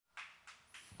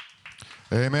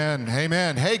Amen.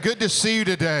 Amen. Hey, good to see you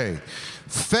today.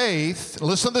 Faith,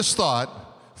 listen to this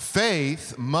thought.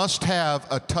 Faith must have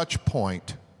a touch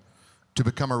point to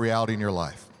become a reality in your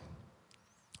life.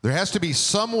 There has to be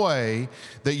some way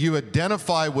that you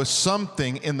identify with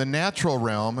something in the natural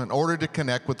realm in order to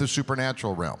connect with the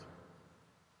supernatural realm.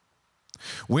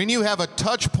 When you have a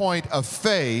touch point of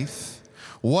faith,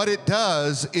 what it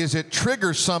does is it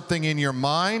triggers something in your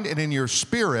mind and in your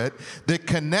spirit that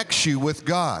connects you with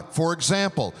God. For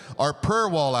example, our prayer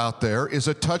wall out there is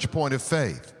a touch point of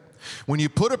faith. When you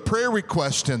put a prayer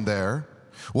request in there,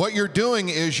 what you're doing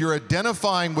is you're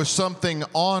identifying with something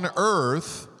on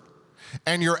earth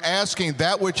and you're asking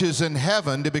that which is in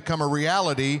heaven to become a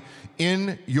reality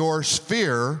in your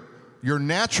sphere, your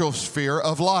natural sphere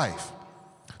of life.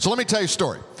 So let me tell you a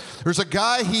story. There's a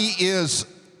guy, he is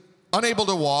unable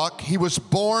to walk. He was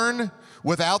born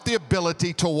without the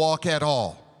ability to walk at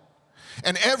all.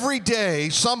 And every day,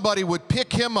 somebody would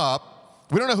pick him up.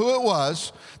 We don't know who it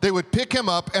was. They would pick him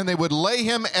up and they would lay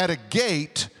him at a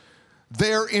gate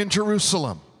there in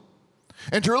Jerusalem.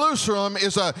 And Jerusalem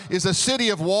is a city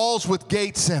of walls with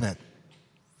gates in it.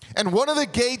 And one of the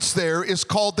gates there is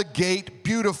called the Gate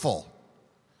Beautiful.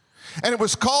 And it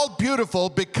was called beautiful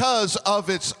because of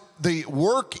the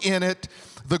work in it,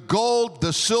 the gold,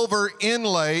 the silver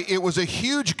inlay. It was a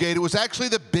huge gate. It was actually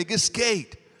the biggest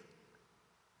gate.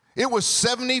 It was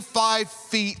 75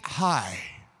 feet high.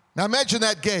 Now imagine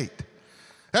that gate.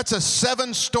 That's a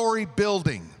 7-story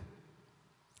building.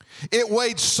 It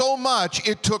weighed so much,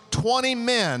 it took 20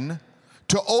 men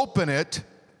to open it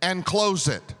and close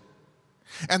it.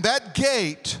 And that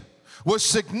gate was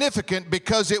significant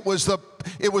because it was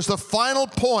the final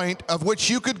point of which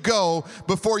you could go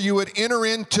before you would enter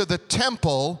into the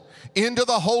temple, into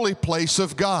the holy place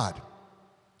of God.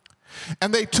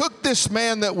 And they took this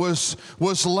man that was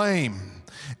lame,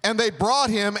 and they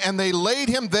brought him and they laid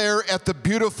him there at the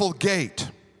beautiful gate.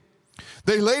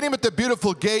 They laid him at the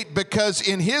beautiful gate because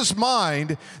in his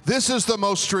mind, this is the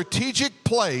most strategic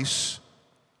place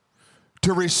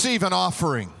to receive an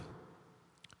offering.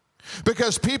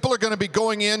 Because people are going to be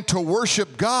going in to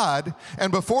worship God,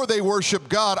 and before they worship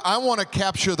God, I want to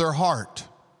capture their heart.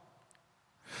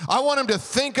 I want them to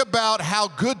think about how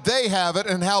good they have it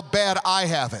and how bad I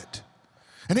have it.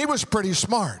 And he was pretty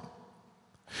smart.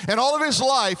 And all of his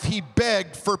life, he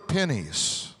begged for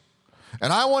pennies.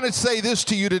 And I want to say this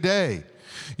to you today.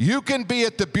 You can be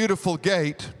at the beautiful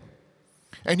gate,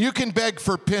 and you can beg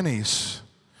for pennies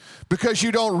because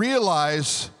you don't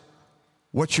realize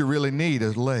what you really need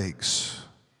is legs.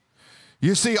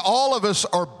 You see, all of us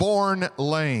are born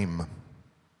lame.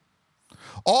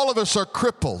 All of us are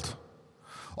crippled.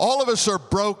 All of us are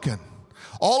broken.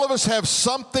 All of us have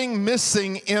something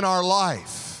missing in our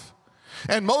life.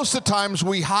 And most of the times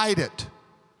we hide it.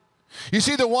 You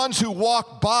see, the ones who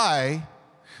walk by,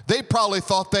 they probably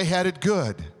thought they had it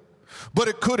good. But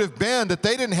it could have been that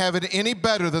they didn't have it any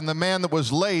better than the man that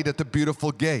was laid at the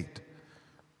beautiful gate.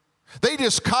 They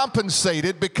just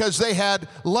compensated because they had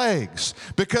legs,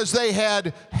 because they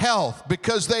had health,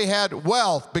 because they had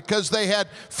wealth, because they had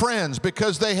friends,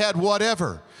 because they had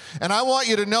whatever. And I want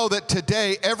you to know that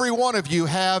today, every one of you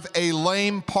have a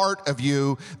lame part of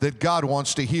you that God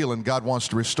wants to heal and God wants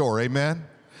to restore. Amen?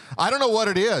 I don't know what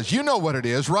it is. You know what it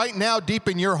is. Right now, deep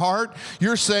in your heart,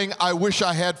 you're saying, I wish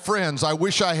I had friends. I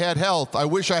wish I had health. I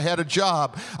wish I had a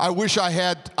job. I wish I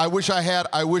had.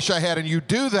 And you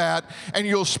do that, and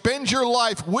you'll spend your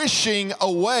life wishing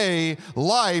away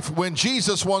life when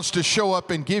Jesus wants to show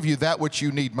up and give you that which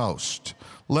you need most.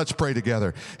 Let's pray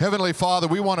together. Heavenly Father,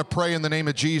 we want to pray in the name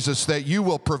of Jesus that you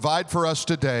will provide for us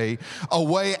today a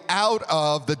way out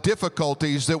of the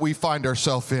difficulties that we find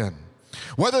ourselves in.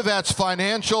 Whether that's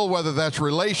financial, whether that's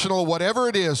relational, whatever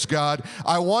it is, God,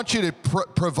 I want you to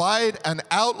provide an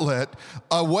outlet,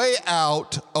 a way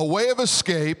out, a way of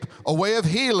escape, a way of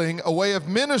healing, a way of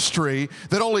ministry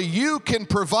that only you can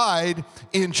provide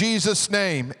in Jesus'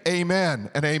 name. Amen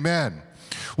and amen.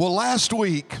 Well, last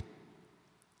week,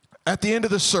 at the end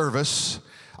of the service,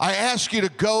 I asked you to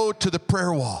go to the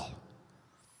prayer wall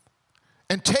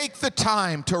and take the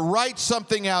time to write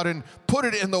something out and put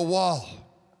it in the wall.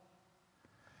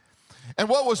 And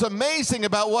what was amazing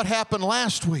about what happened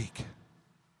last week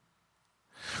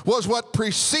was what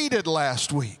preceded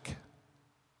last week.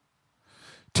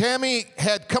 Tammy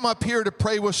had come up here to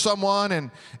pray with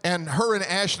someone, and her and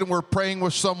Ashton were praying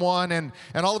with someone, and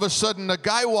all of a sudden a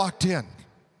guy walked in.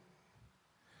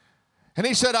 And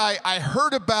he said, I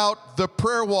heard about the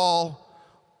prayer wall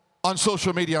on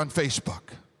social media on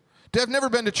Facebook. I've never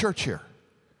been to church here.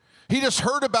 He just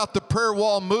heard about the prayer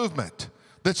wall movement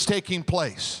that's taking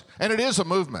place. And it is a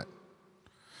movement.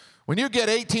 When you get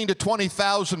 18 to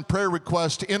 20,000 prayer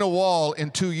requests in a wall in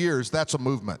 2 years, that's a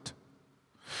movement.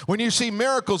 When you see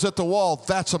miracles at the wall,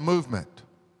 that's a movement.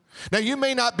 Now, you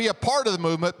may not be a part of the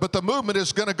movement, but the movement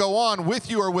is going to go on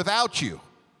with you or without you.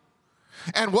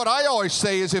 And what I always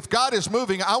say is, if God is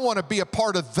moving, I want to be a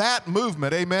part of that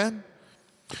movement. Amen?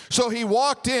 So he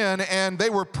walked in, and they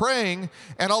were praying,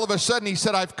 and all of a sudden he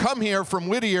said, I've come here from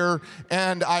Whittier,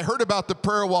 and I heard about the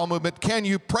prayer wall movement. Can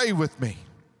you pray with me?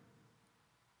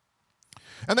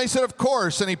 And they said, of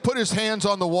course. And he put his hands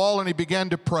on the wall, and he began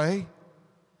to pray.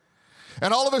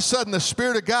 And all of a sudden, the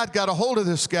Spirit of God got a hold of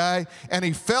this guy, and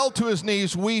he fell to his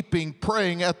knees weeping,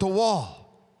 praying at the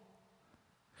wall.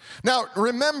 Now,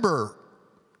 remember,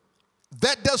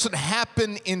 that doesn't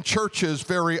happen in churches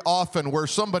very often, where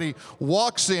somebody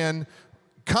walks in,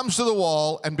 comes to the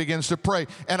wall, and begins to pray.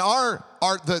 And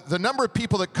the number of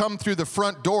people that come through the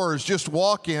front doors, just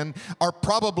walk in, are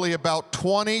probably about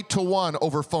 20 to 1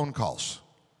 over phone calls.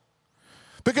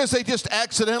 Because they just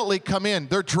accidentally come in.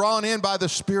 They're drawn in by the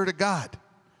Spirit of God.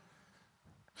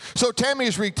 So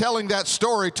Tammy's retelling that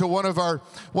story to one of our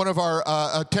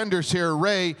attenders here,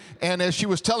 Ray, and as she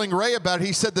was telling Ray about it,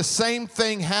 he said the same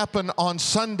thing happened on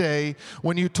Sunday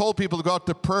when you told people to go out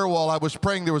to the prayer wall. I was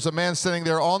praying, there was a man sitting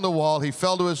there on the wall. He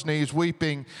fell to his knees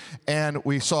weeping, and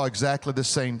we saw exactly the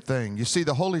same thing. You see,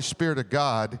 the Holy Spirit of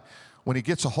God, when he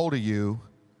gets a hold of you,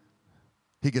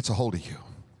 he gets a hold of you.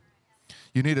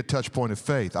 You need a touch point of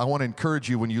faith. I want to encourage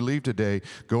you, when you leave today,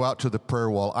 go out to the prayer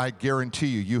wall. I guarantee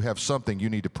you, you have something you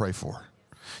need to pray for.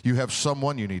 You have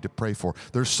someone you need to pray for.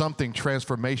 There's something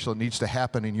transformational that needs to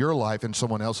happen in your life and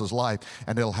someone else's life,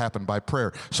 and it'll happen by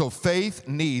prayer. So faith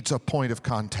needs a point of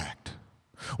contact.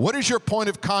 What is your point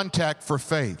of contact for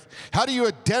faith? How do you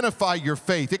identify your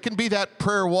faith? It can be that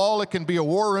prayer wall. It can be a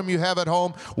war room you have at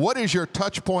home. What is your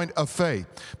touch point of faith?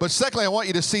 But secondly, I want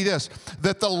you to see this,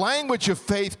 that the language of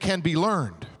faith can be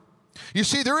learned. You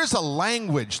see, there is a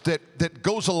language that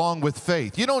goes along with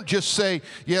faith. You don't just say,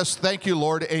 yes, thank you,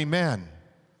 Lord, amen.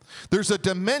 There's a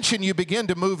dimension you begin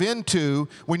to move into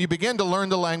when you begin to learn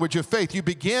the language of faith.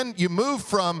 You move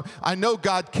from, I know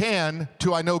God can,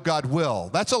 to I know God will.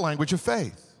 That's a language of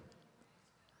faith.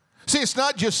 See, it's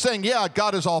not just saying, yeah,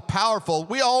 God is all powerful.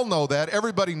 We all know that.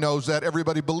 Everybody knows that.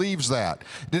 Everybody believes that.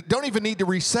 Don't even need to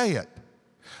re-say it.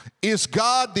 Is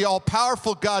God, the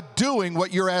all-powerful God, doing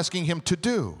what you're asking him to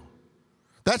do?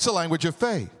 That's the language of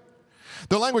faith.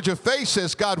 The language of faith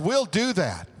says God will do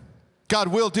that. God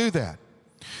will do that.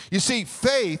 You see,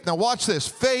 faith, now watch this,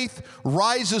 faith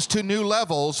rises to new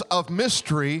levels of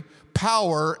mystery,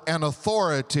 power, and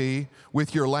authority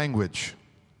with your language.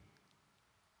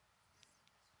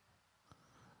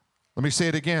 Let me say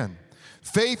it again.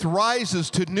 Faith rises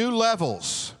to new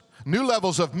levels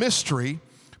of mystery,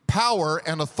 power,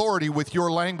 and authority with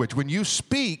your language. When you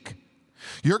speak,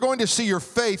 you're going to see your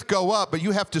faith go up, but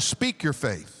you have to speak your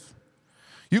faith.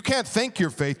 You can't think your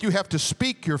faith, you have to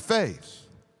speak your faith.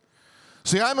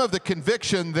 See, I'm of the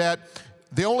conviction that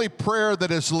the only prayer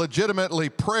that is legitimately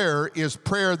prayer is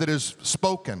prayer that is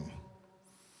spoken.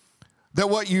 That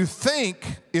what you think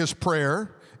is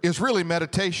prayer is really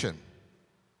meditation.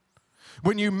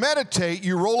 When you meditate,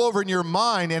 you roll over in your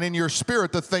mind and in your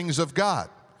spirit the things of God.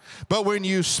 But when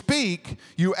you speak,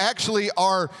 you actually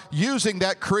are using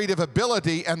that creative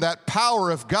ability and that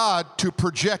power of God to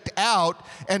project out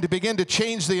and to begin to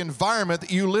change the environment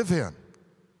that you live in.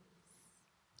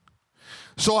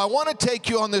 So I want to take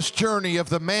you on this journey of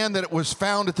the man that was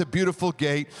found at the beautiful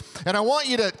gate, and I want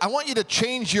you to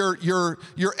change your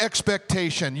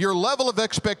expectation, your level of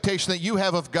expectation that you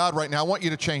have of God right now. I want you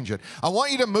to change it. I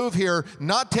want you to move here,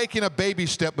 not taking a baby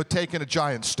step, but taking a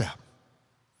giant step.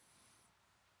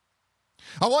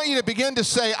 I want you to begin to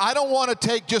say, I don't want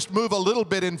to just move a little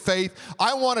bit in faith.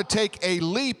 I want to take a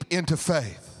leap into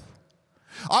faith.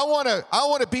 I want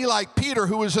to be like Peter,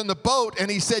 who was in the boat, and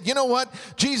he said, you know what,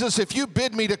 Jesus, if you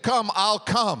bid me to come, I'll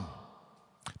come.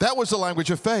 That was the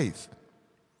language of faith.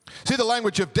 See, the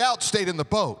language of doubt stayed in the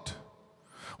boat.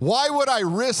 Why would I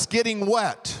risk getting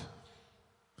wet?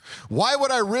 Why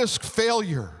would I risk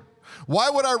failure?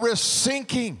 Why would I risk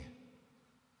sinking?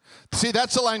 See,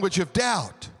 that's the language of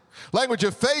doubt. Language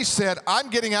of faith said, I'm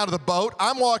getting out of the boat,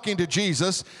 I'm walking to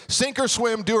Jesus, sink or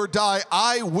swim, do or die,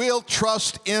 I will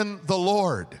trust in the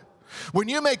Lord. When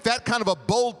you make that kind of a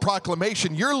bold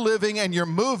proclamation, you're living and you're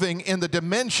moving in the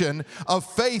dimension of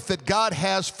faith that God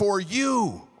has for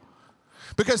you.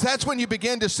 Because that's when you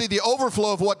begin to see the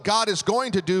overflow of what God is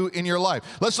going to do in your life.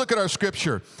 Let's look at our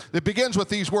scripture. It begins with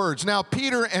these words. Now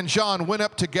Peter and John went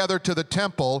up together to the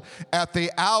temple at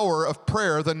the hour of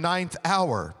prayer, the 9th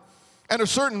hour. And a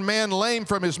certain man lame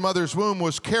from his mother's womb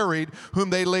was carried,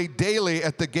 whom they laid daily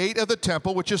at the gate of the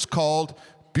temple, which is called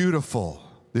Beautiful.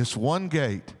 This one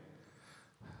gate.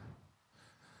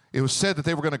 It was said that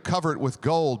they were going to cover it with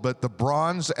gold, but the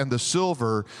bronze and the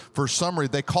silver, for some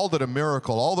reason, they called it a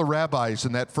miracle. All the rabbis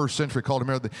in that first century called it a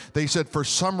miracle. They said for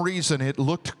some reason it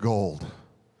looked gold.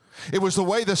 It was the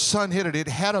way the sun hit it. It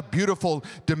had a beautiful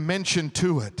dimension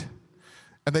to it.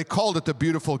 And they called it the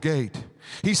Beautiful Gate.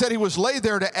 He said he was laid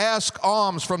there to ask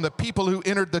alms from the people who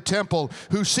entered the temple,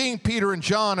 who seeing Peter and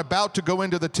John about to go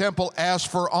into the temple, asked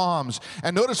for alms.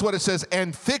 And notice what it says,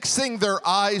 and fixing their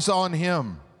eyes on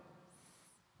him.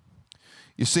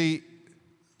 You see,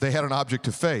 they had an object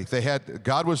of faith.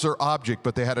 God was their object,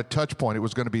 but they had a touch point. It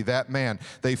was going to be that man.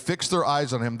 They fixed their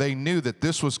eyes on him. They knew that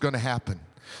this was going to happen.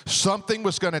 Something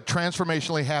was going to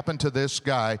transformationally happen to this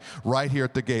guy right here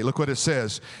at the gate. Look what it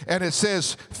says. And it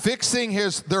says, fixing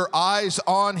their eyes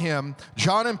on him,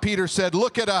 John and Peter said,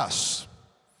 look at us.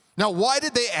 Now, why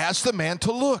did they ask the man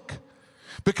to look?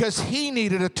 Because he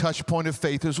needed a touch point of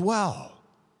faith as well.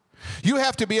 You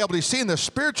have to be able to see in the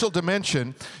spiritual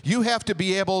dimension, you have to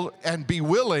be able and be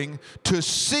willing to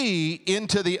see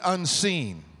into the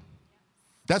unseen.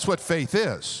 That's what faith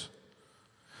is.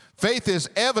 Faith is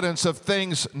evidence of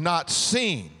things not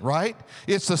seen, right?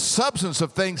 It's the substance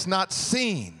of things not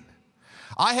seen.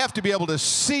 I have to be able to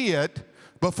see it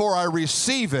before I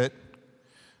receive it.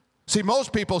 See,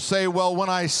 most people say, well, when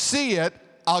I see it,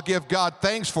 I'll give God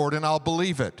thanks for it and I'll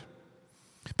believe it.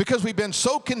 Because we've been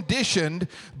so conditioned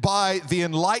by the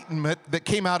Enlightenment that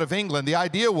came out of England. The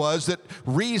idea was that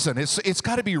reason, it's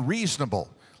got to be reasonable.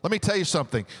 Let me tell you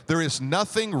something. There is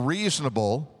nothing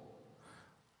reasonable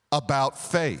about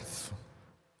faith.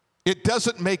 It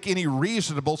doesn't make any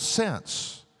reasonable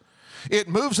sense. It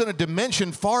moves in a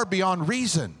dimension far beyond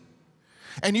reason.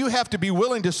 And you have to be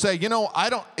willing to say,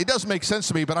 it doesn't make sense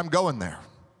to me, but I'm going there.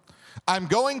 I'm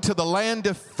going to the land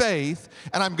of faith,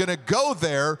 and I'm going to go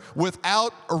there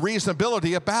without a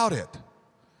reasonability about it.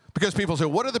 Because people say,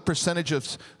 what are the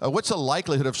percentages, what's the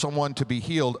likelihood of someone to be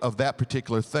healed of that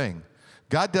particular thing?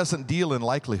 God doesn't deal in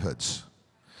likelihoods.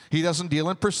 He doesn't deal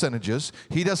in percentages.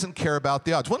 He doesn't care about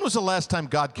the odds. When was the last time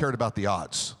God cared about the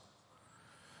odds?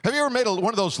 Have you ever made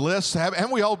one of those lists?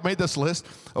 Haven't we all made this list?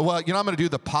 Well, I'm going to do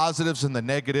the positives and the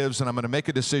negatives, and I'm going to make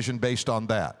a decision based on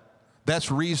that.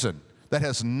 That's reason. That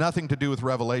has nothing to do with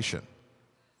revelation.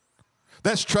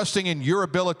 That's trusting in your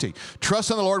ability.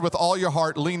 Trust in the Lord with all your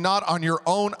heart. Lean not on your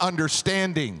own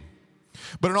understanding,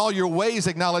 but in all your ways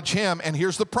acknowledge Him, and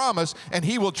here's the promise, and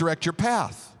He will direct your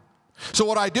path. So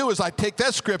what I do is I take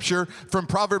that scripture from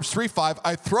Proverbs 3:5,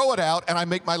 I throw it out, and I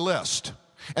make my list.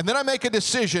 And then I make a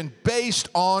decision based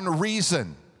on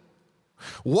reason.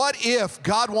 What if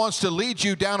God wants to lead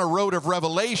you down a road of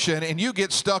revelation and you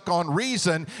get stuck on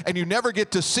reason and you never get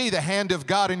to see the hand of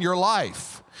God in your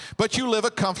life? But you live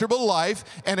a comfortable life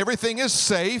and everything is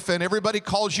safe and everybody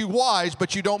calls you wise,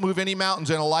 but you don't move any mountains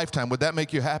in a lifetime. Would that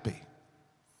make you happy?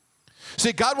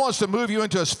 See, God wants to move you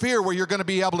into a sphere where you're going to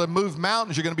be able to move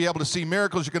mountains, you're going to be able to see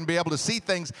miracles, you're going to be able to see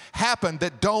things happen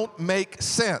that don't make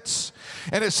sense.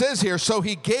 And it says here, so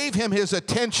He gave him his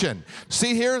attention.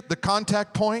 See here, the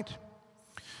contact point?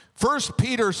 First,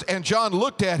 Peter and John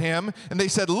looked at him and they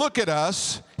said, look at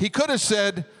us. He could have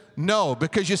said no,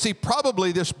 because you see,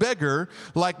 probably this beggar,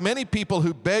 like many people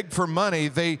who beg for money,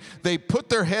 they put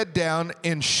their head down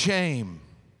in shame.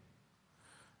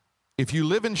 If you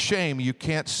live in shame, you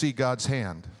can't see God's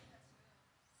hand.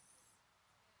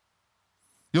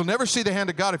 You'll never see the hand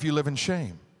of God if you live in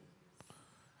shame.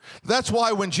 That's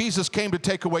why when Jesus came to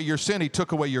take away your sin, He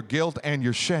took away your guilt and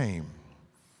your shame.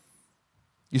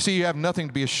 You see, you have nothing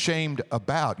to be ashamed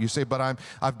about. You say, but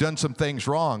I've done some things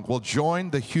wrong. Well, join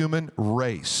the human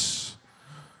race.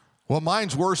 Well,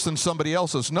 mine's worse than somebody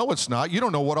else's. No, it's not. You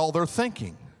don't know what all they're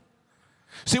thinking.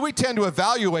 See, we tend to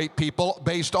evaluate people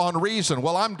based on reason.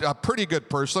 Well, I'm a pretty good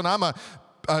person. I'm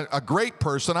a great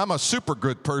person. I'm a super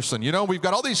good person. We've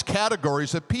got all these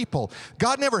categories of people.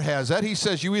 God never has that. He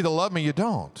says, you either love me, you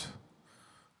don't.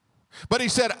 But He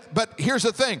said, but here's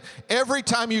the thing. Every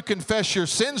time you confess your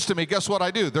sins to me, guess what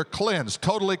I do? They're cleansed,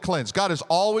 totally cleansed. God is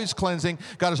always cleansing.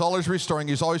 God is always restoring.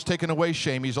 He's always taking away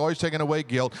shame. He's always taking away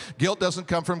guilt. Guilt doesn't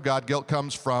come from God. Guilt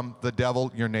comes from the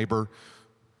devil, your neighbor,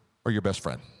 or your best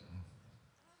friend.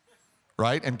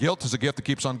 Right? And guilt is a gift that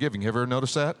keeps on giving. You ever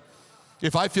notice that?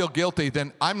 If I feel guilty,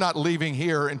 then I'm not leaving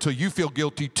here until you feel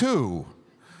guilty too.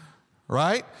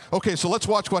 Right? Okay, so let's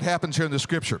watch what happens here in the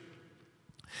scripture.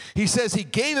 He says He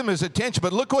gave them his attention,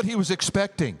 but look what he was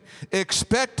expecting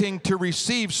to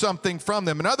receive something from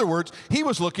them. In other words, he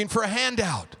was looking for a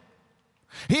handout.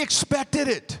 He expected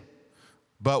it.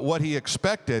 But what he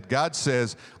expected, God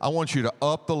says, I want you to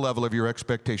up the level of your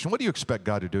expectation. What do you expect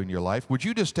God to do in your life? Would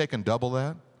you just take and double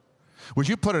that? Would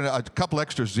you put a couple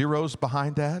extra zeros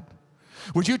behind that?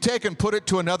 Would you take and put it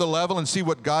to another level and see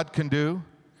what God can do?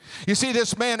 You see,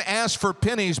 this man asked for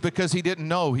pennies because he didn't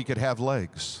know he could have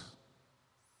legs.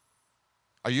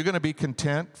 Are you going to be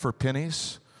content for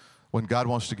pennies when God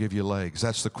wants to give you legs?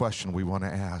 That's the question we want to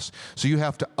ask. So you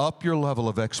have to up your level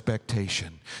of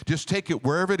expectation. Just take it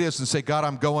wherever it is and say, God,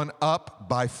 I'm going up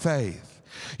by faith.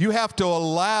 You have to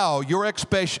allow your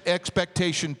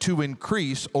expectation to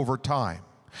increase over time.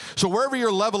 So wherever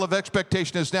your level of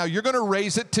expectation is now, you're going to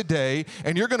raise it today,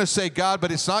 and you're going to say, God,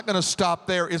 but it's not going to stop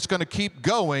there. It's going to keep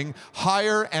going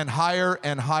higher and higher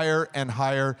and higher and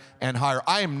higher and higher.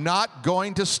 I am not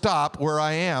going to stop where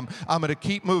I am. I'm going to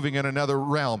keep moving in another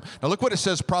realm. Now look what it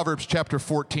says, Proverbs chapter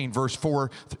 14, verse 4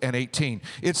 and 18.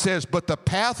 It says, but the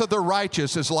path of the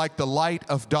righteous is like the light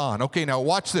of dawn. Okay, now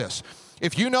watch this.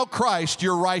 If you know Christ,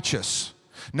 you're righteous.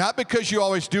 Not because you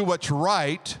always do what's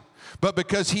right, but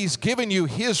because he's given you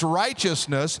his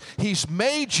righteousness, he's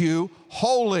made you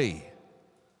holy.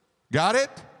 Got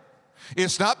it?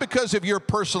 It's not because of your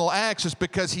personal acts, it's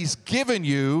because he's given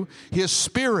you his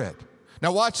spirit.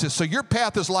 Now watch this. So your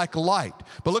path is like light.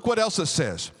 But look what else it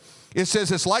says. It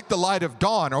says it's like the light of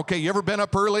dawn. Okay, you ever been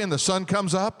up early and the sun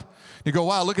comes up? You go,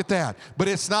 wow, look at that. But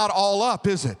it's not all up,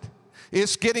 is it?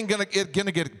 It's gonna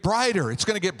get brighter. It's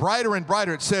going to get brighter and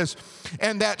brighter. It says,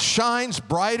 and that shines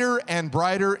brighter and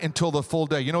brighter until the full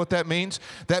day. You know what that means?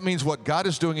 That means what God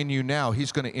is doing in you now,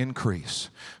 he's going to increase.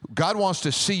 God wants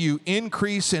to see you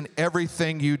increase in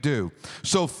everything you do.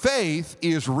 So faith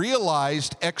is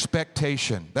realized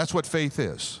expectation. That's what faith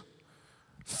is.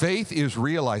 Faith is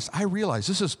realized. I realize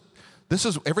this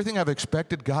is everything I've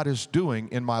expected God is doing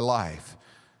in my life.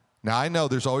 Now, I know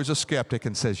there's always a skeptic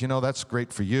and says, you know, that's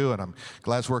great for you, and I'm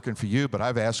glad it's working for you, but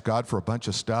I've asked God for a bunch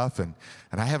of stuff, and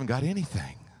I haven't got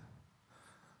anything,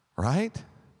 right?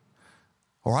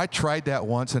 Or I tried that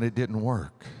once, and it didn't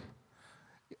work.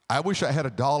 I wish I had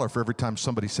 $1 for every time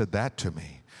somebody said that to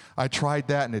me. I tried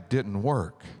that, and it didn't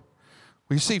work.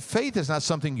 Well, you see, faith is not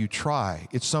something you try.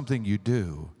 It's something you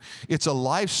do. It's a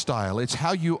lifestyle. It's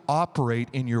how you operate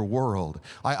in your world.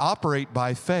 I operate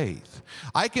by faith.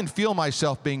 I can feel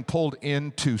myself being pulled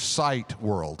into sight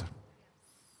world.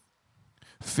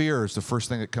 Fear is the first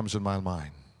thing that comes in my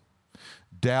mind.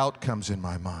 Doubt comes in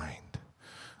my mind.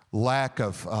 Lack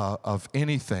of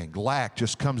anything, lack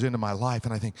just comes into my life,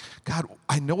 and I think, God,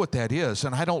 I know what that is,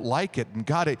 and I don't like it, and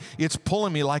God, it's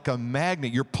pulling me like a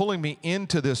magnet. You're pulling me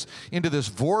into this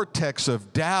vortex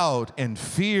of doubt and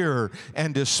fear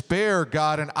and despair,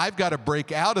 God, and I've got to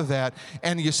break out of that.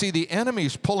 And you see, the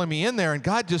enemy's pulling me in there, and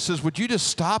God just says, would you just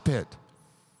stop it?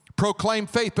 Proclaim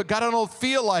faith, but God, I don't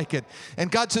feel like it.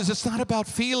 And God says, it's not about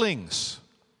feelings.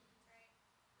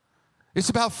 It's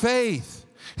about faith.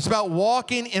 It's about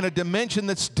walking in a dimension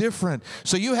that's different.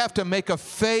 So you have to make a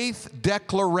faith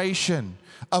declaration.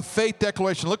 A faith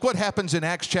declaration. Look what happens in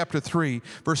Acts chapter 3,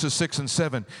 verses 6 and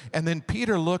 7. And then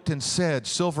Peter looked and said,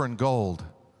 silver and gold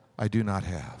I do not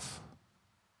have.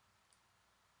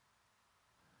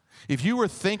 If you were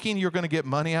thinking you're going to get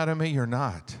money out of me, you're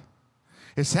not.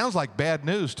 It sounds like bad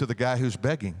news to the guy who's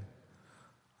begging,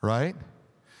 right?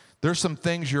 There's some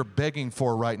things you're begging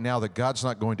for right now that God's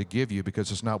not going to give you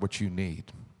because it's not what you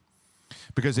need.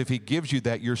 Because if he gives you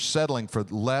that, you're settling for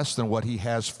less than what he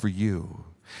has for you.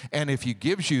 And if he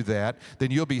gives you that,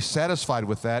 then you'll be satisfied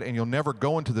with that, and you'll never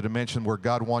go into the dimension where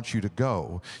God wants you to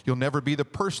go. You'll never be the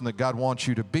person that God wants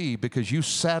you to be because you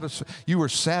were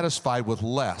satisfied with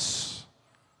less.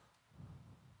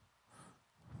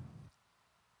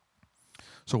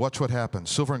 So watch what happens.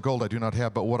 Silver and gold I do not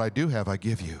have, but what I do have I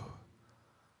give you.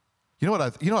 You know what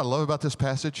I love about this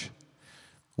passage?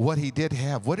 What he did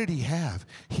have. What did he have?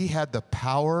 He had the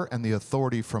power and the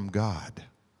authority from God.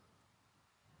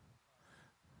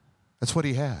 That's what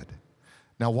he had.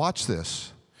 Now watch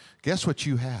this. Guess what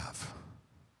you have?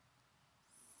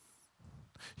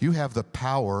 You have the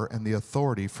power and the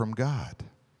authority from God.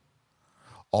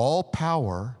 All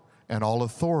power and all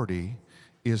authority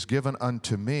is given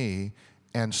unto me,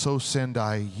 and so send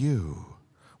I you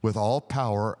with all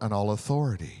power and all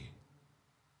authority.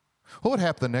 What would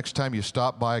happen the next time you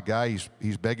stop by a guy,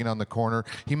 he's begging on the corner?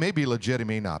 He may be legit, he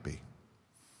may not be.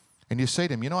 And you say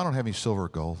to him, you know, I don't have any silver or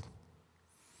gold.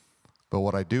 But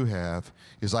what I do have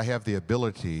is I have the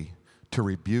ability to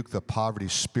rebuke the poverty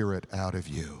spirit out of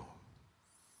you.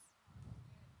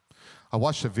 I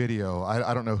watched a video.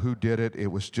 I don't know who did it. It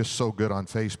was just so good on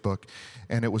Facebook.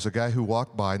 And it was a guy who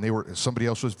walked by, and somebody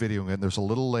else was videoing it. And there's a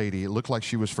little lady. It looked like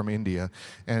she was from India,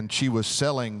 and she was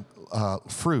selling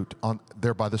fruit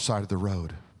there by the side of the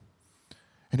road.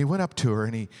 And he went up to her,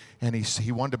 and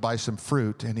he wanted to buy some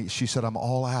fruit, and she said, "I'm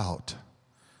all out."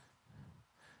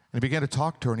 And he began to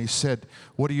talk to her, and he said,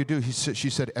 "What do you do?" She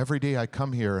said, "Every day I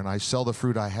come here, and I sell the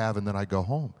fruit I have, and then I go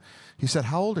home." He said,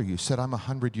 "How old are you?" She said, "I'm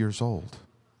 100 years old."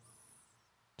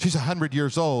 She's 100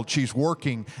 years old. She's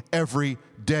working every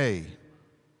day.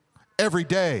 Every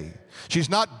day. She's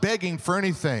not begging for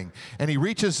anything. And he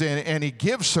reaches in and he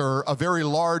gives her a very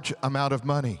large amount of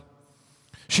money.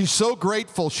 She's so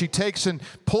grateful. She takes and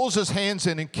pulls his hands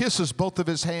in and kisses both of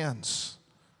his hands.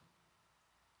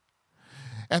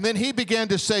 And then he began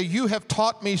to say, "You have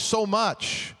taught me so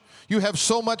much. You have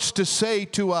so much to say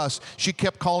to us." She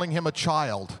kept calling him a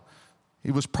child.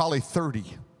 He was probably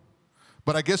 30.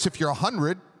 But I guess if you're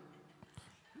 100,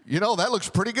 that looks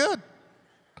pretty good.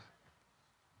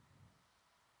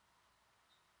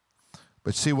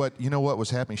 But see what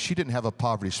was happening? She didn't have a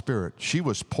poverty spirit. She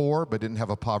was poor, but didn't have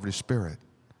a poverty spirit.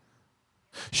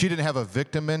 She didn't have a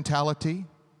victim mentality.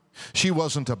 She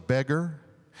wasn't a beggar.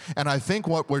 And I think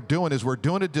what we're doing is we're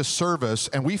doing a disservice,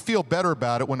 and we feel better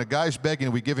about it when a guy's begging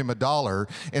and we give him $1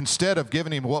 instead of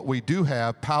giving him what we do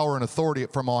have, power and authority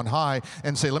from on high,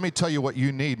 and say, "Let me tell you what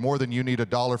you need more than you need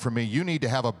 $1 from me. You need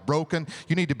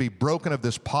to be broken of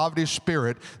this poverty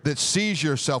spirit that sees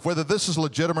yourself, whether this is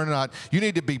legitimate or not. You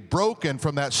need to be broken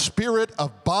from that spirit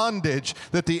of bondage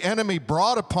that the enemy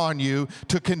brought upon you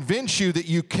to convince you that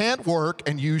you can't work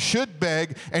and you should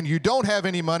beg and you don't have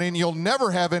any money and you'll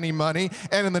never have any money.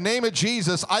 And in the name of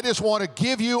Jesus, I just want to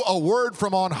give you a word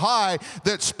from on high,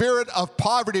 that spirit of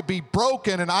poverty be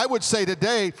broken." And I would say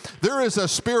today, there is a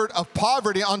spirit of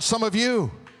poverty on some of you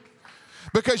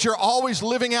because you're always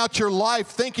living out your life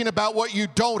thinking about what you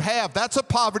don't have. That's a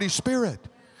poverty spirit.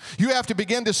 You have to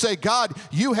begin to say, "God,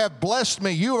 you have blessed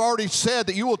me. You have already said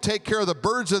that you will take care of the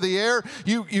birds of the air.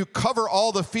 You cover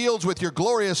all the fields with your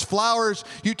glorious flowers.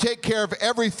 You take care of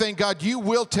everything. God, you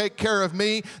will take care of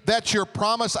me. That's your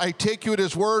promise. I take you at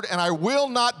his word, and I will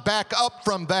not back up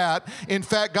from that. In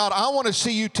fact, God, I want to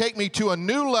see you take me to a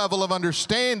new level of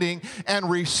understanding and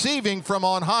receiving from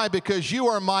on high, because you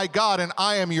are my God and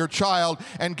I am your child."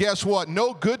 And guess what?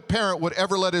 No good parent would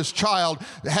ever let his child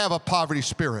have a poverty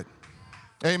spirit.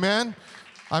 Amen?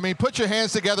 Put your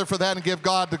hands together for that and give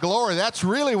God the glory. That's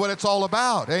really what it's all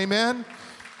about. Amen?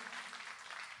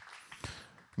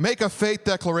 Make a faith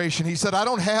declaration. He said, "I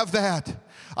don't have that.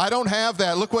 I don't have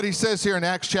that." Look what he says here in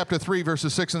Acts chapter 3,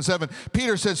 verses 6 and 7.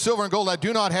 Peter said, "Silver and gold I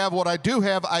do not have. What I do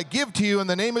have, I give to you in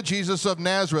the name of Jesus of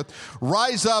Nazareth.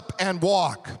 Rise up and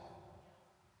walk."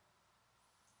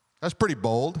 That's pretty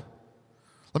bold.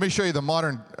 Let me show you the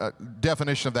modern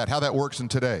definition of that, how that works in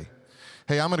today.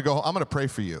 Hey, I'm going to pray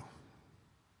for you.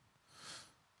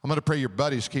 I'm going to pray your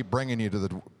buddies keep bringing you to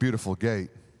the beautiful gate.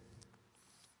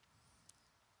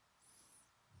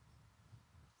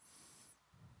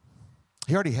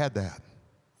 He already had that.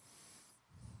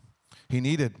 He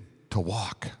needed to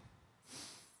walk.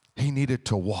 He needed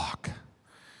to walk.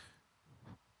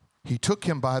 He took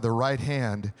him by the right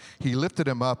hand. He lifted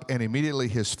him up, and immediately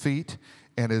his feet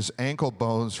and his ankle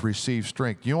bones received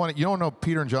strength. You want to know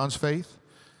Peter and John's faith?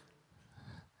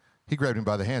 He grabbed him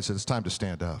by the hand and said, "It's time to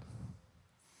stand up."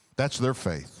 That's their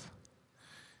faith.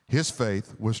 His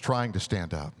faith was trying to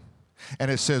stand up. And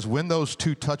it says when those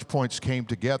two touch points came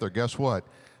together, guess what?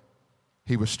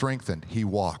 He was strengthened. He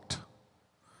walked.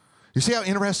 You see how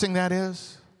interesting that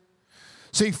is?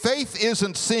 See, faith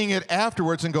isn't seeing it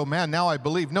afterwards and go, "Man, now I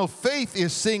believe." No, faith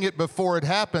is seeing it before it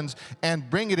happens and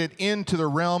bringing it into the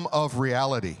realm of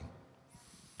reality.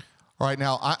 All right,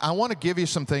 now, I want to give you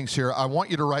some things here. I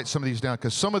want you to write some of these down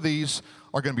because some of these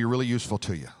are going to be really useful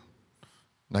to you.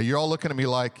 Now, you're all looking at me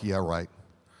like, "Yeah, right."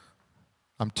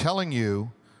 I'm telling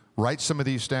you, write some of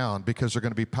these down because they're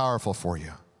going to be powerful for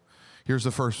you. Here's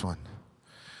the first one.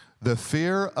 The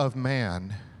fear of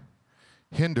man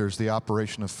hinders the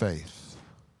operation of faith.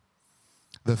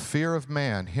 The fear of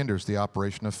man hinders the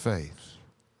operation of faith.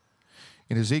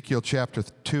 In Ezekiel chapter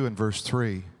 2 and verse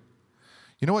 3,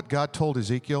 you know what God told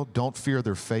Ezekiel? Don't fear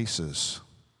their faces.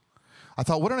 I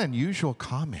thought, what an unusual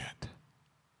comment.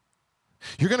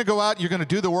 You're going to go out, you're going to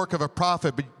do the work of a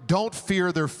prophet, but don't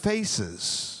fear their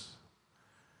faces.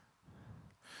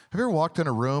 Have you ever walked in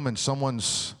a room and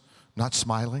someone's not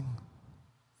smiling?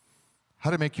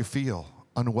 How did it make you feel?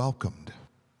 Unwelcomed.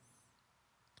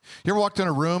 You ever walked in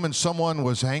a room and someone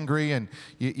was angry and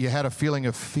you had a feeling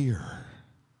of fear?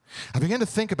 I began to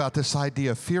think about this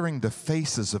idea of fearing the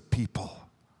faces of people.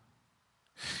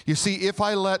 You see, if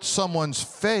I let someone's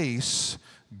face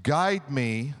guide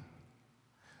me,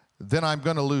 then I'm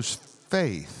going to lose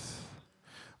faith.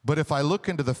 But if I look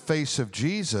into the face of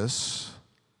Jesus,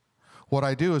 what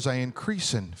I do is I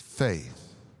increase in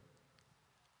faith.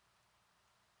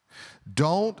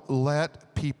 Don't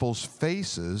let people's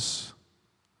faces...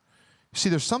 See,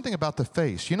 there's something about the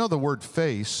face. You know, the word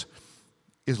face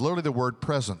is literally the word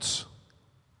presence.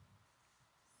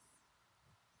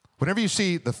 Whenever you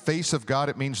see the face of God,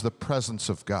 it means the presence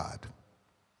of God.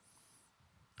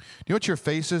 Do you know what your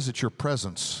face is? It's your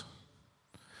presence.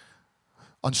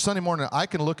 On Sunday morning, I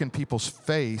can look in people's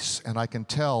face and I can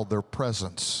tell their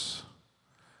presence.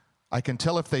 I can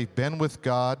tell if they've been with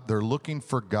God, they're looking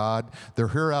for God, they're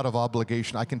here out of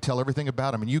obligation. I can tell everything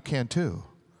about them, and you can too.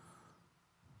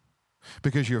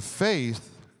 Because your face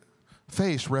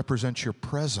represents your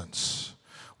presence.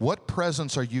 What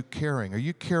presence are you carrying? Are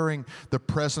you carrying the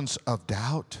presence of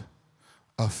doubt,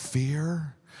 of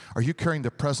fear? Are you carrying the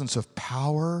presence of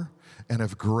power and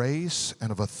of grace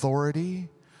and of authority,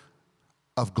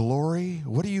 of glory?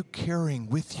 What are you carrying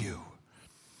with you?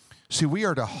 See, we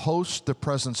are to host the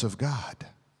presence of God.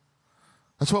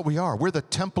 That's what we are. We're the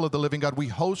temple of the living God. We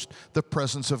host the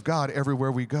presence of God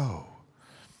everywhere we go.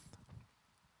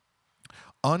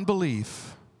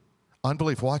 Unbelief,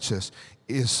 watch this,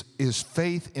 is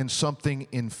faith in something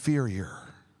inferior.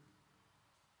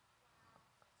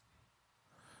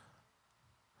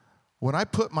 When I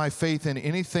put my faith in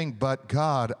anything but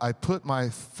God, I put my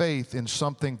faith in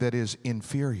something that is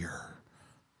inferior.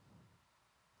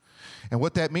 And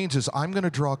what that means is I'm going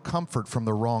to draw comfort from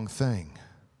the wrong thing.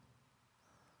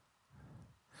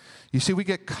 You see, we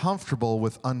get comfortable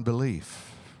with unbelief.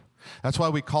 That's why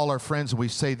we call our friends and we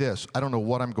say this, I don't know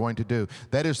what I'm going to do.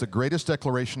 That is the greatest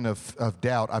declaration of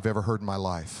doubt I've ever heard in my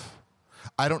life.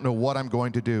 I don't know what I'm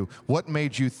going to do. What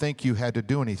made you think you had to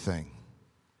do anything?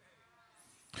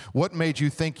 What made you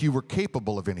think you were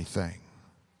capable of anything?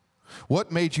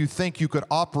 What made you think you could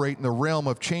operate in the realm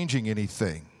of changing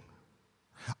anything?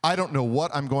 I don't know what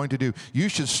I'm going to do. You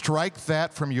should strike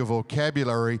that from your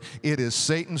vocabulary. It is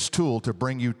Satan's tool to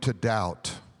bring you to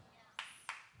doubt.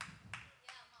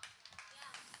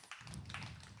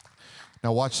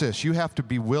 Now watch this. You have to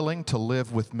be willing to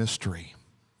live with mystery.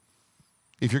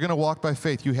 If you're going to walk by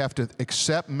faith, you have to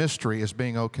accept mystery as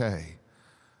being okay.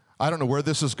 I don't know where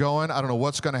this is going. I don't know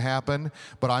what's going to happen,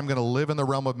 but I'm going to live in the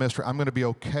realm of mystery. I'm going to be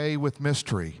okay with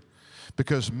mystery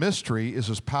because mystery is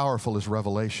as powerful as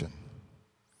revelation.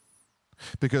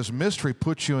 Because mystery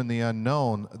puts you in the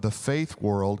unknown, the faith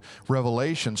world.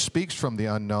 Revelation speaks from the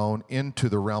unknown into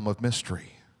the realm of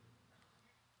mystery.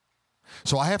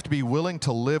 So I have to be willing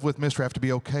to live with mystery. I have to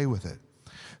be okay with it.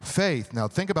 Faith, now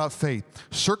think about faith.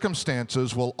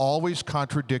 Circumstances will always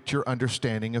contradict your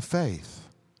understanding of faith.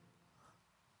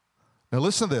 Now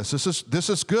listen to this. This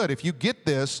is good. If you get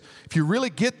this, if you really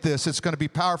get this, it's going to be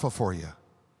powerful for you.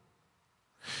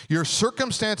 Your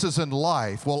circumstances in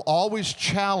life will always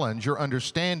challenge your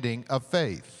understanding of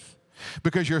faith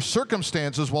because your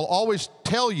circumstances will always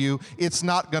tell you it's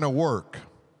not going to work.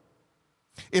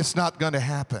 It's not going to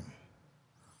happen.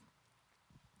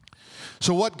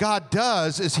 So what God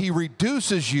does is He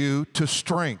reduces you to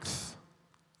strength.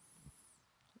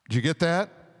 Did you get that?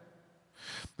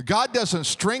 God doesn't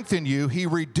strengthen you, He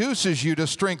reduces you to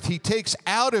strength. He takes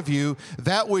out of you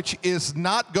that which is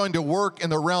not going to work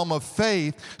in the realm of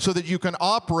faith so that you can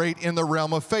operate in the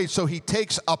realm of faith. So He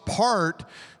takes apart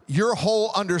your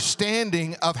whole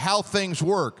understanding of how things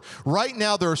work. Right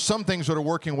now, there are some things that are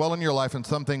working well in your life and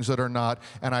some things that are not.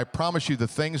 And I promise you, the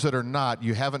things that are not,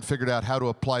 you haven't figured out how to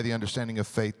apply the understanding of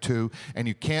faith to, and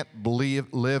you can't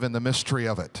live in the mystery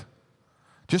of it.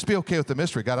 Just be okay with the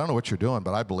mystery. God, I don't know what you're doing,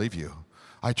 but I believe you.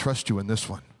 I trust you in this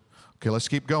one. Okay, let's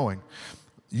keep going.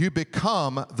 You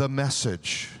become the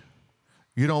message.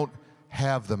 You don't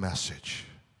have the message.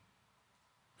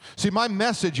 See, my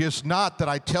message is not that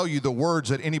I tell you the words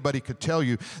that anybody could tell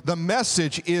you. The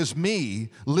message is me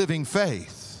living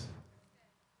faith.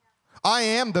 I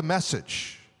am the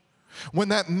message. When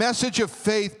that message of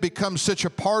faith becomes such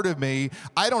a part of me,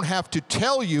 I don't have to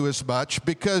tell you as much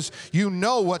because you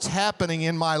know what's happening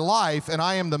in my life, and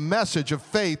I am the message of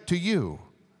faith to you.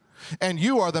 And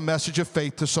you are the message of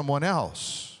faith to someone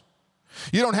else.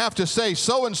 You don't have to say,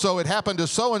 so-and-so, it happened to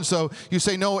so-and-so. You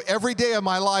say, no, every day of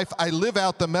my life, I live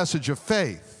out the message of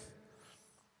faith.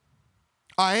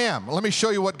 I am. Let me show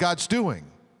you what God's doing.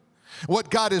 What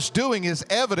God is doing is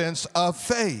evidence of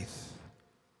faith.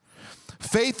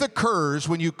 Faith occurs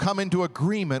when you come into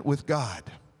agreement with God.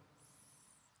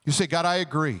 You say, God, I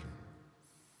agree.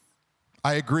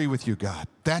 I agree with you, God.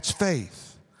 That's faith.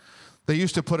 They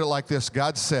used to put it like this: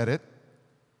 God said it,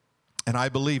 and I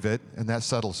believe it, and that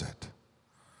settles it.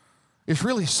 It's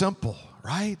really simple,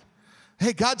 right?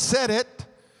 Hey, God said it.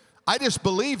 I just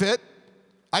believe it.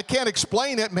 I can't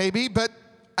explain it maybe, but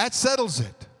that settles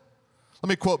it. Let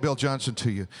me quote Bill Johnson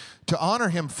to you. To honor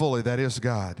him fully, that is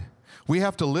God, we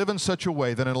have to live in such a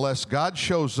way that unless God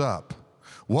shows up,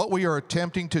 what we are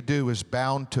attempting to do is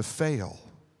bound to fail.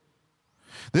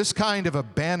 This kind of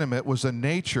abandonment was the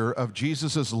nature of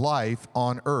Jesus' life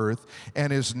on earth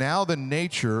and is now the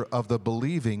nature of the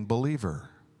believing believer.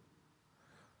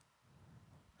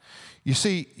 You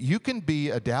see, you can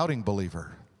be a doubting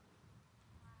believer.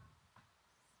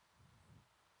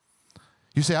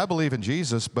 You say, I believe in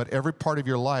Jesus, but every part of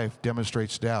your life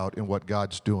demonstrates doubt in what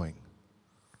God's doing.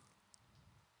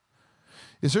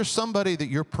 Is there somebody that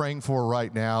you're praying for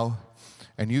right now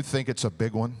and you think it's a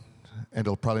big one and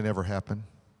it'll probably never happen?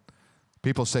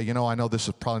 People say, I know this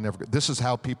is probably never, this is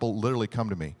how people literally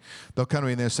come to me. They'll come to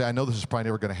me and they'll say, I know this is probably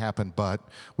never going to happen, but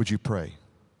would you pray?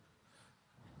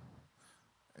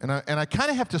 And I kind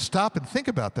of have to stop and think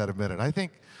about that a minute. I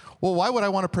think, well, why would I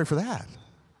want to pray for that?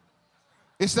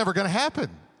 It's never going to happen.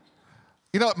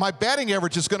 My batting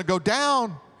average is going to go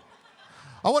down.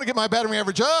 I want to get my batting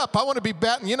average up. I want to be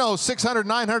batting, 600,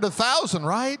 900, 1,000,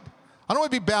 right? I don't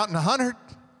want to be batting 100.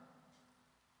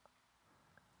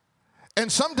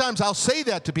 And sometimes I'll say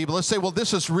that to people. Let's say, well,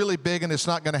 this is really big and it's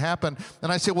not going to happen.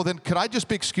 And I say, well, then could I just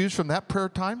be excused from that prayer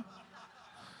time?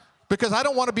 Because I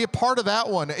don't want to be a part of that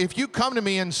one. If you come to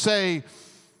me and say,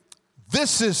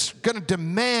 this is going to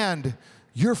demand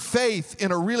your faith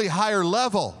in a really higher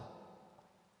level,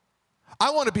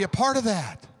 I want to be a part of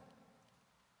that.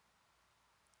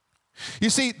 You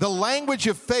see, the language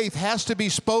of faith has to be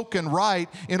spoken right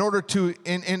in order to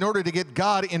get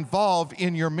God involved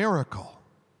in your miracle.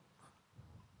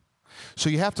 So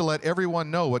you have to let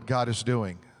everyone know what God is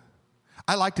doing.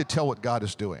 I like to tell what God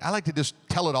is doing. I like to just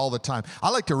tell it all the time. I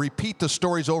like to repeat the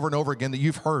stories over and over again that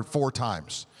you've heard 4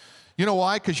 times. You know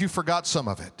why? Because you forgot some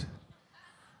of it.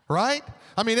 Right?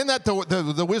 I mean, isn't that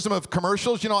the wisdom of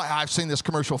commercials? I've seen this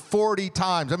commercial 40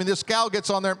 times. I mean, this gal gets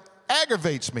on there,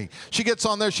 aggravates me. She gets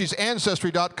on there, she's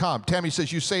Ancestry.com. Tammy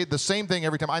says, you say the same thing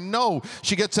every time. I know.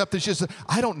 She gets up there, she says,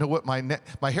 I don't know what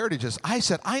my heritage is. I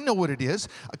said, I know what it is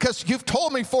because you've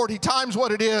told me 40 times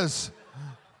what it is.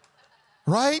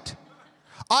 Right?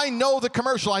 I know the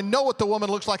commercial. I know what the woman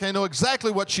looks like. I know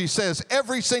exactly what she says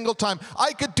every single time.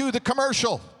 I could do the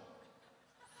commercial.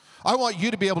 I want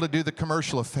you to be able to do the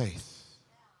commercial of faith.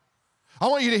 I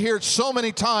want you to hear it so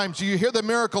many times. You hear the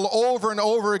miracle over and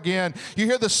over again. You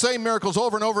hear the same miracles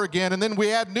over and over again, and then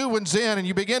we add new ones in, and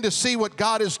you begin to see what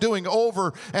God is doing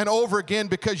over and over again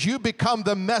because you become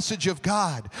the message of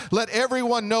God. Let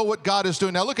everyone know what God is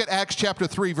doing. Now look at Acts chapter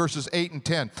 3, verses 8 and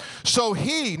 10. So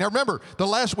now remember,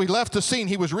 we left the scene.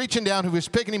 He was reaching down. He was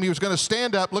picking him. He was going to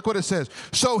stand up. Look what it says.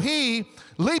 So he,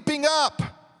 leaping up.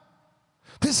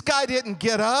 This guy didn't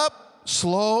get up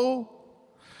slow.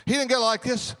 He didn't get like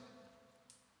this.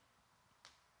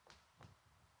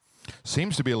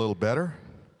 Seems to be a little better.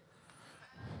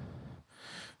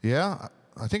 Yeah,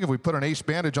 I think if we put an ace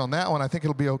bandage on that one, I think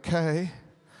it'll be okay.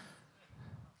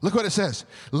 Look what it says.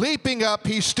 Leaping up,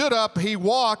 he stood up, he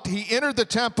walked, he entered the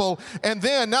temple, and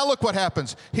then, now look what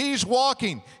happens. He's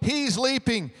walking, he's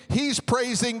leaping, he's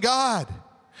praising God.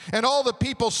 And all the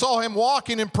people saw him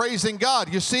walking and praising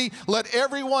God. You see, let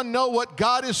everyone know what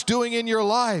God is doing in your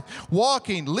life.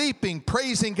 Walking, leaping,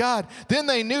 praising God. Then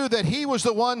they knew that he was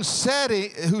the one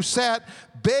who sat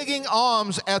begging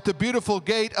alms at the beautiful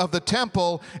gate of the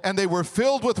temple, and they were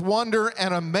filled with wonder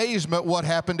and amazement what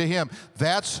happened to him.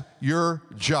 That's your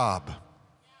job.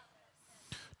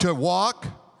 To walk,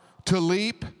 to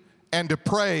leap, and to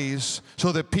praise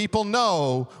so that people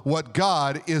know what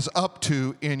God is up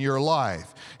to in your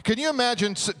life. Can you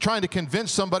imagine trying to convince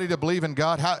somebody to believe in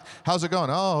God? How's it going?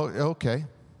 Oh, okay.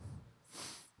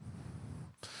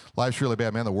 Life's really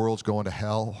bad, man. The world's going to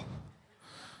hell.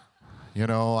 I don't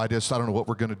know what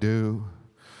we're going to do.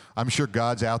 I'm sure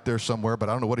God's out there somewhere, but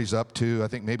I don't know what he's up to. I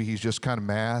think maybe he's just kind of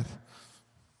mad.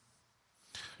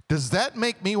 Does that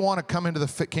make me want to come into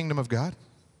the kingdom of God?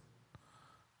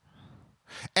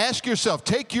 Ask yourself,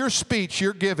 take your speech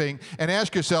you're giving and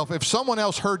ask yourself, if someone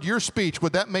else heard your speech,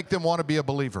 would that make them want to be a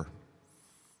believer?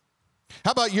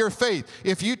 How about your faith?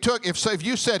 If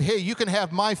you said, hey, you can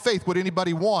have my faith, would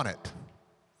anybody want it?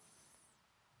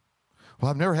 Well,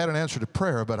 I've never had an answer to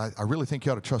prayer, but I really think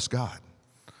you ought to trust God.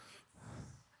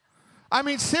 I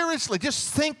mean, seriously, just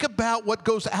think about what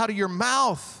goes out of your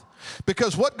mouth,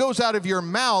 because what goes out of your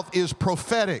mouth is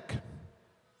prophetic.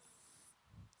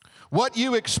 What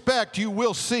you expect, you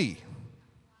will see.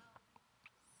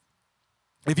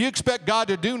 If you expect God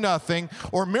to do nothing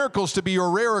or miracles to be a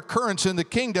rare occurrence in the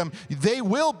kingdom, they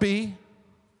will be.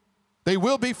 They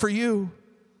will be for you.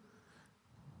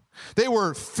 They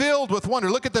were filled with wonder.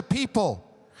 Look at the people.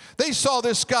 They saw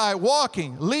this guy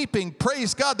walking, leaping,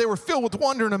 praise God. They were filled with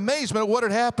wonder and amazement at what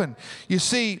had happened. You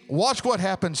see, watch what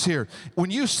happens here.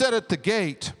 When you sit at the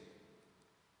gate,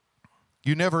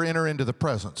 you never enter into the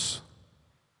presence.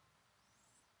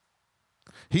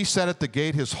 He sat at the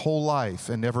gate his whole life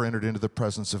and never entered into the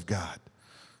presence of God.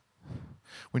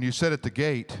 When you sit at the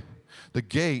gate,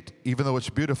 even though it's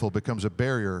beautiful, becomes a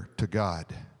barrier to God.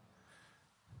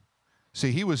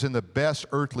 See, he was in the best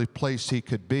earthly place he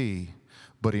could be,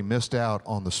 but he missed out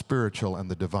on the spiritual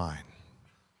and the divine.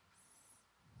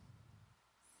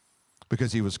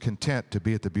 Because he was content to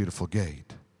be at the beautiful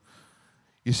gate.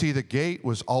 You see, the gate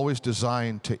was always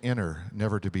designed to enter,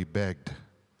 never to be begged.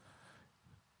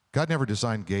 God never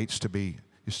designed gates to be,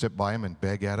 you step by them and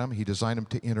beg at them. He designed them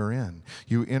to enter in.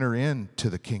 You enter into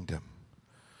the kingdom.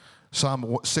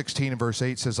 Psalm 16 and verse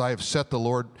 8 says, I have set the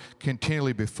Lord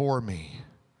continually before me.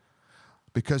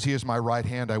 Because he is my right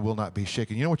hand, I will not be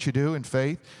shaken. You know what you do in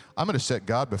faith? I'm going to set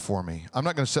God before me. I'm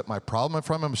not going to set my problem in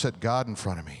front of him. I'm going to set God in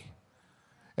front of me.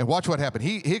 And watch what happened.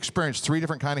 He experienced 3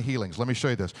 different kind of healings. Let me show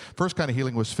you this. First kind of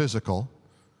healing was physical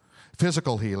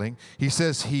healing. He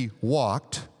says he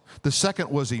walked. The second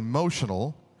was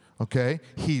emotional, okay?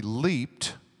 He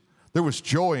leaped. There was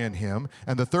joy in him.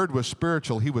 And the third was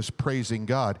spiritual. He was praising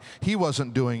God. He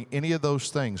wasn't doing any of those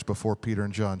things before Peter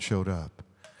and John showed up.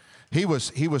 He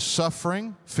was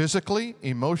suffering physically,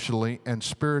 emotionally, and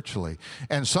spiritually.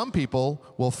 And some people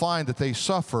will find that they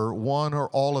suffer one or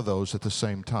all of those at the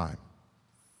same time.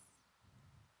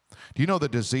 Do you know the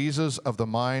diseases of the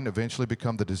mind eventually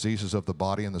become the diseases of the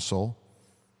body and the soul?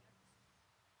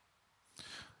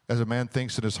 As a man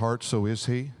thinks in his heart, so is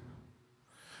he.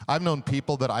 I've known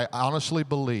people that I honestly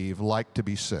believe like to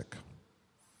be sick.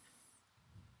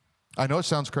 I know it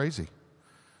sounds crazy,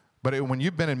 but when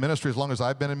you've been in ministry as long as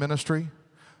I've been in ministry,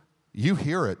 you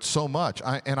hear it so much.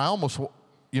 I almost,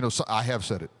 I have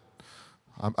said it.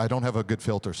 I don't have a good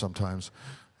filter sometimes.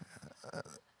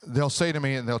 They'll say to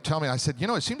me and they'll tell me, I said,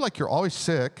 it seems like you're always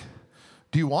sick.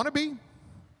 Do you want to be?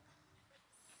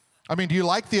 I mean, do you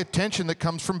like the attention that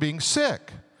comes from being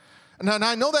sick? Now,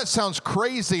 I know that sounds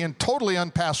crazy and totally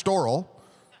unpastoral,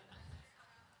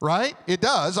 right? It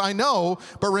does, I know.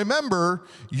 But remember,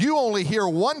 you only hear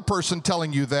one person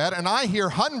telling you that, and I hear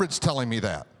hundreds telling me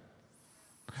that.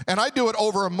 And I do it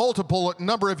over a multiple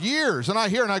number of years. And I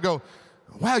hear and I go,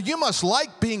 wow, you must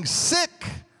like being sick.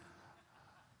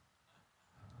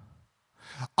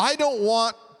 I don't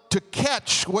want to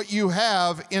catch what you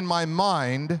have in my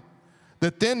mind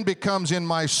that then becomes in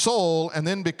my soul and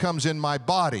then becomes in my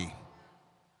body.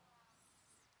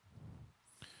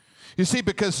 You see,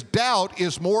 because doubt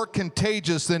is more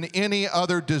contagious than any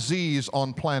other disease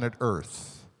on planet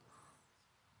Earth.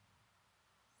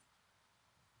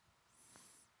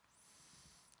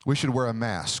 We should wear a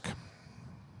mask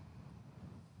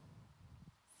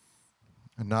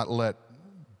and not let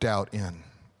doubt in.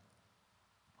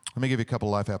 Let me give you a couple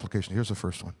of life applications. Here's the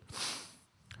first one.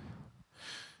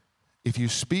 If you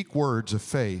speak words of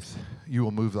faith, you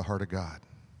will move the heart of God.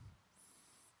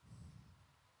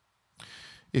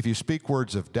 If you speak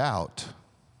words of doubt,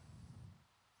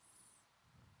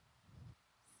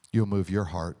 you'll move your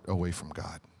heart away from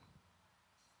God.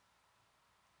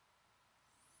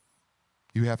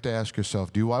 You have to ask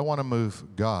yourself, do I want to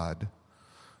move God,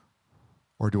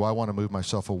 or do I want to move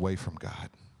myself away from God?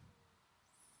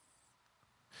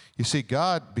 You see,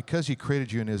 God, because he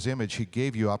created you in his image, he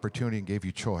gave you opportunity and gave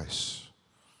you choice.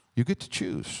 You get to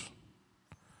choose.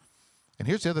 And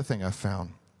here's the other thing I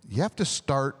found. You have to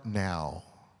start now.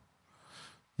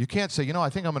 You can't say, I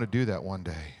think I'm going to do that one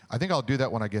day. I think I'll do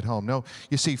that when I get home. No,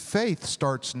 you see, faith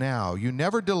starts now. You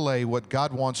never delay what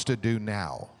God wants to do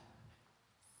now.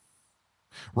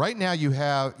 Right now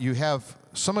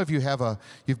some of you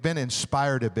you've been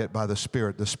inspired a bit by the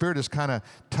Spirit. The Spirit has kind of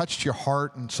touched your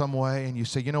heart in some way, and you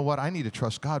say, you know what, I need to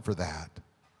trust God for that.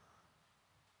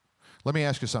 Let me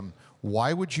ask you something.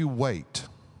 Why would you wait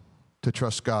to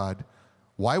trust God?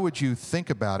 Why would you think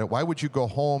about it? Why would you go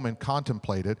home and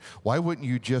contemplate it? Why wouldn't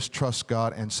you just trust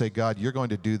God and say, God, you're going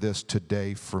to do this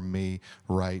today for me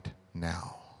right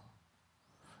now?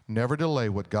 Never delay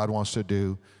what God wants to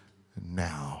do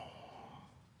now.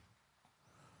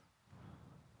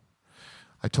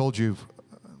 I told you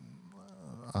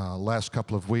last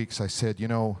couple of weeks, I said,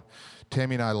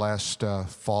 Tammy and I last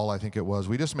fall, I think it was,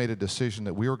 we just made a decision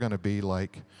that we were going to be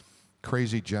like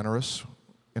crazy generous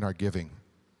in our giving.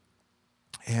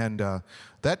 And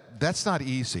that's not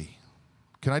easy.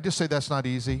 Can I just say that's not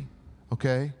easy?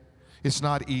 okay? It's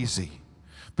not easy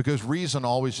because reason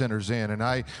always enters in. And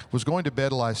I was going to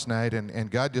bed last night, and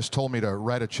God just told me to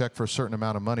write a check for a certain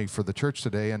amount of money for the church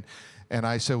today. And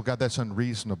I said, well, God, that's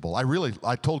unreasonable.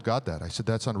 I told God that. I said,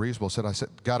 that's unreasonable. I said,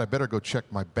 God, I better go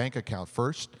check my bank account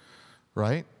first,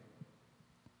 right?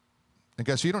 And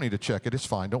God said, you don't need to check it. It's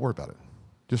fine. Don't worry about it.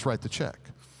 Just write the check.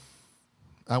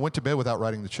 I went to bed without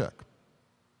writing the check.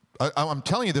 I'm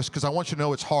telling you this because I want you to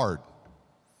know it's hard,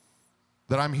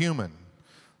 that I'm human,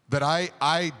 that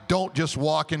I don't just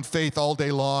walk in faith all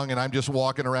day long and I'm just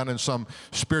walking around in some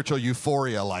spiritual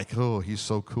euphoria like, oh, he's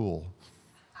so cool.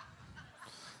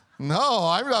 No,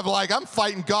 I'm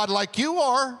fighting God like you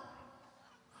are.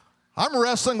 I'm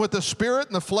wrestling with the spirit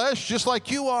and the flesh just like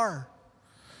you are.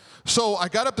 So I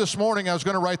got up this morning, I was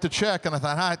going to write the check, and I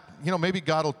thought, maybe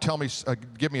God will tell me,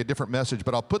 give me a different message,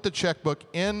 but I'll put the checkbook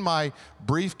in my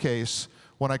briefcase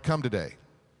when I come today.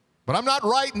 But I'm not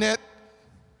writing it.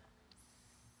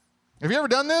 Have you ever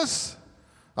done this?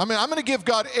 I'm going to give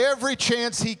God every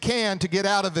chance He can to get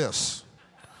out of this.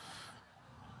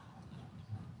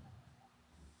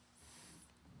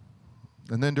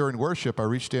 And then during worship, I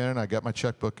reached in and I got my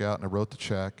checkbook out and I wrote the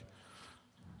check.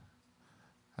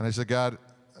 And I said, God,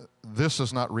 this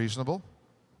is not reasonable,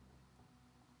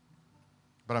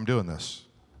 but I'm doing this.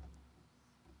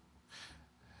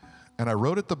 And I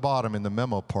wrote at the bottom in the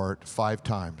memo part 5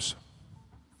 times.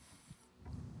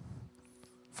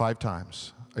 5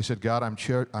 times. I said, God,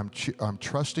 I'm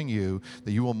trusting you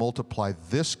that you will multiply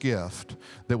this gift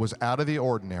that was out of the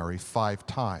ordinary 5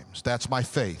 times. That's my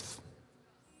faith.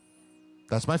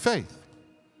 That's my faith.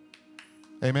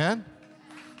 Amen?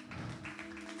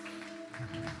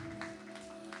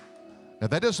 Now,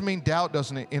 that doesn't mean doubt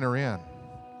doesn't enter in,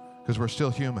 because we're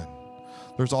still human.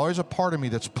 There's always a part of me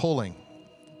that's pulling.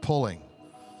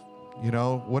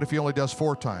 What if he only does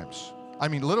 4 times?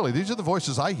 Literally, these are the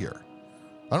voices I hear.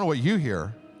 I don't know what you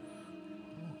hear.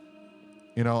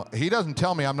 He doesn't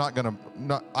tell me I'm not going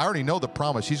to, I already know the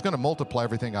promise. He's going to multiply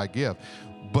everything I give.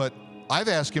 But I've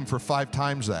asked him for 5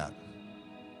 times that,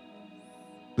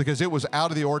 because it was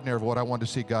out of the ordinary of what I wanted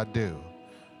to see God do.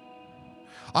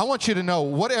 I want you to know,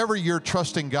 whatever you're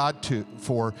trusting God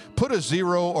for, put a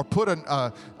 0 or put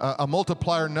a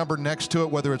multiplier number next to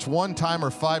it, whether it's 1 time or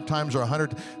 5 times or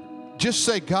 100. Just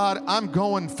say, God, I'm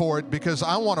going for it because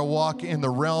I want to walk in the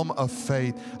realm of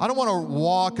faith. I don't want to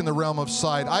walk in the realm of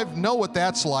sight. I know what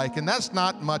that's like, and that's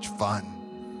not much fun.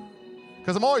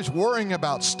 Because I'm always worrying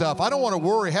about stuff. I don't want to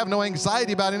worry, have no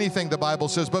anxiety about anything, the Bible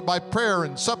says, but by prayer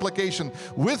and supplication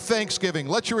with thanksgiving,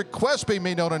 let your requests be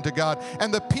made known unto God,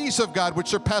 and the peace of God, which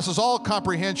surpasses all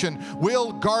comprehension,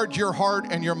 will guard your heart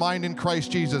and your mind in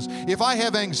Christ Jesus. If I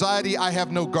have anxiety, I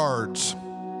have no guards.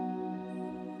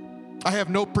 I have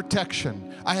no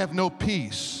protection. I have no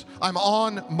peace. I'm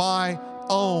on my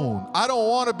own. I don't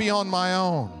want to be on my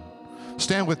own.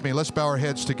 Stand with me. Let's bow our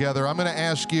heads together. I'm going to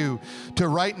ask you to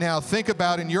right now think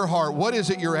about in your heart, what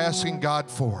is it you're asking God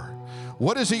for?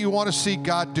 What is it you want to see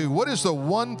God do? What is the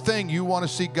one thing you want to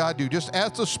see God do? Just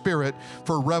ask the Spirit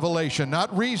for revelation,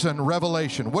 not reason,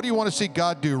 revelation. What do you want to see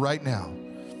God do right now?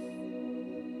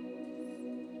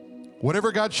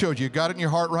 Whatever God showed you, got it in your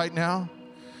heart right now?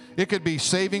 It could be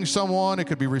saving someone. It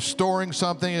could be restoring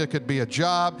something. It could be a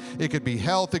job. It could be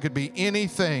health. It could be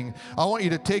anything. I want you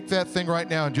to take that thing right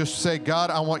now and just say,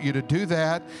 God, I want you to do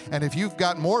that. And if you've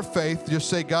got more faith, just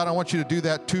say, God, I want you to do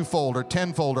that 2-fold or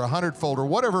 10-fold or 100-fold or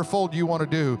whatever fold you want to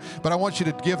do. But I want you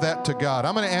to give that to God.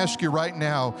 I'm going to ask you right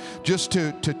now just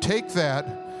to take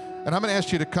that. And I'm going to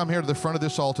ask you to come here to the front of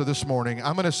this altar this morning.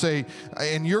 I'm going to say,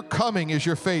 and your coming is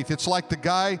your faith. It's like the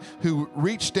guy who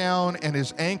reached down and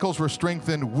his ankles were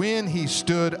strengthened when he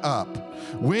stood up.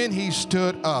 When he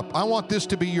stood up. I want this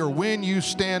to be your when you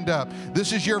stand up.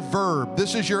 This is your verb.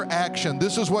 This is your action.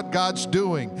 This is what God's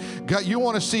doing. God, you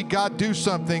want to see God do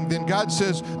something, then God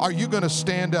says, are you going to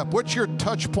stand up? What's your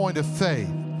touch point of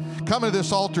faith? Coming to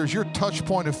this altar is your touch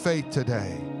point of faith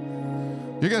today.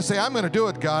 You're going to say, I'm going to do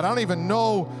it, God. I don't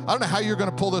know how you're going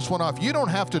to pull this one off. You don't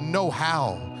have to know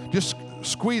how. Just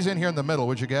squeeze in here in the middle,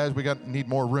 would you guys? Need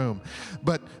more room.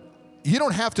 But you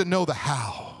don't have to know the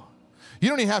how. You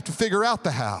don't even have to figure out the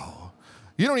how.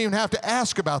 You don't even have to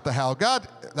ask about the how. God,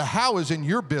 the how is in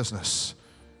your business.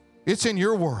 It's in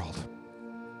your world.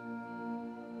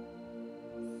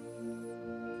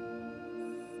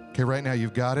 Okay, right now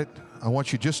you've got it. I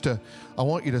want you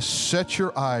to set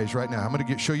your eyes right now. I'm going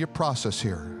to show you a process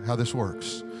here, how this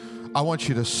works. I want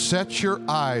you to set your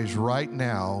eyes right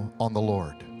now on the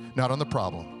Lord, not on the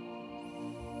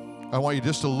problem. I want you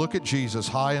just to look at Jesus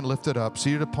high and lifted up,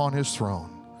 seated upon his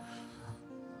throne.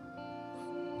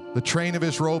 The train of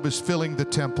his robe is filling the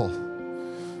temple.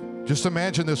 Just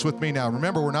imagine this with me now.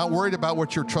 Remember, we're not worried about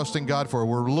what you're trusting God for.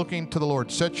 We're looking to the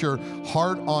Lord. Set your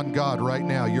heart on God right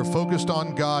now. You're focused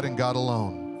on God and God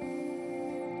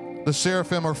alone. The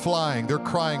seraphim are flying. They're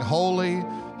crying, holy,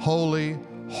 holy,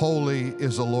 holy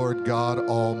is the Lord God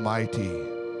Almighty.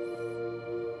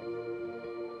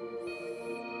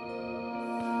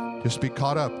 Just be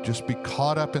caught up. Just be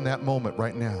caught up in that moment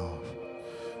right now.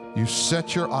 You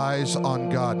set your eyes on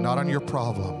God, not on your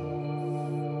problem.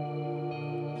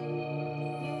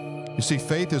 You see,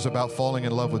 faith is about falling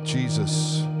in love with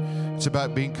Jesus. It's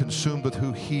about being consumed with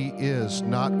who He is,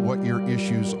 not what your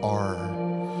issues are.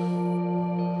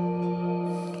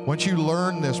 Once you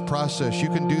learn this process, you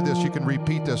can do this, you can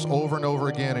repeat this over and over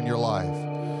again in your life.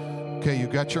 Okay, you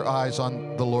got your eyes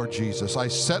on the Lord Jesus. I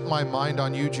set my mind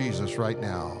on you, Jesus, right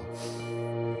now.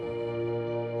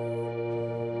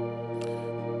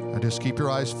 And just keep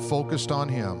your eyes focused on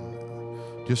Him.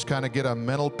 Just kind of get a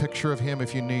mental picture of Him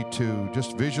if you need to.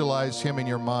 Just visualize Him in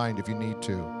your mind if you need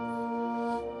to.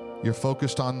 You're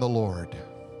focused on the Lord.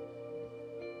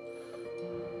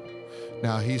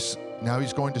 Now He's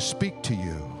going to speak to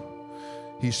you.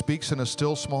 He speaks in a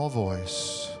still small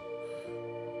voice.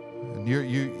 And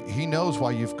He knows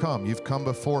why you've come. You've come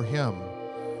before Him.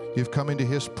 You've come into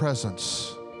His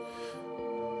presence.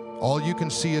 All you can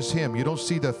see is Him. You don't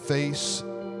see the face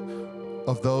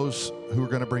of those who are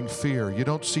going to bring fear. You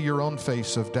don't see your own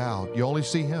face of doubt. You only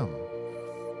see Him.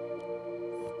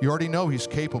 You already know He's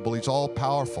capable. He's all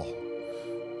powerful.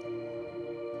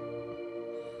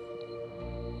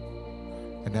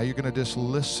 And now you're going to just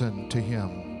listen to Him.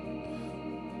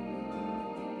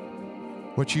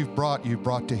 What you've brought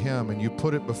to Him, and you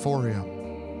put it before Him.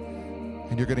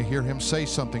 And you're going to hear Him say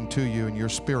something to you in your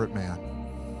spirit, man.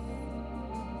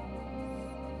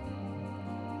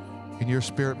 In your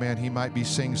spirit, man, He might be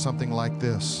saying something like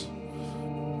this.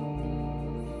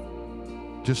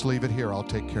 Just leave it here. I'll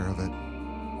take care of it.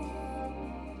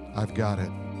 I've got it.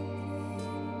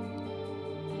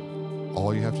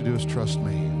 All you have to do is trust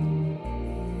me.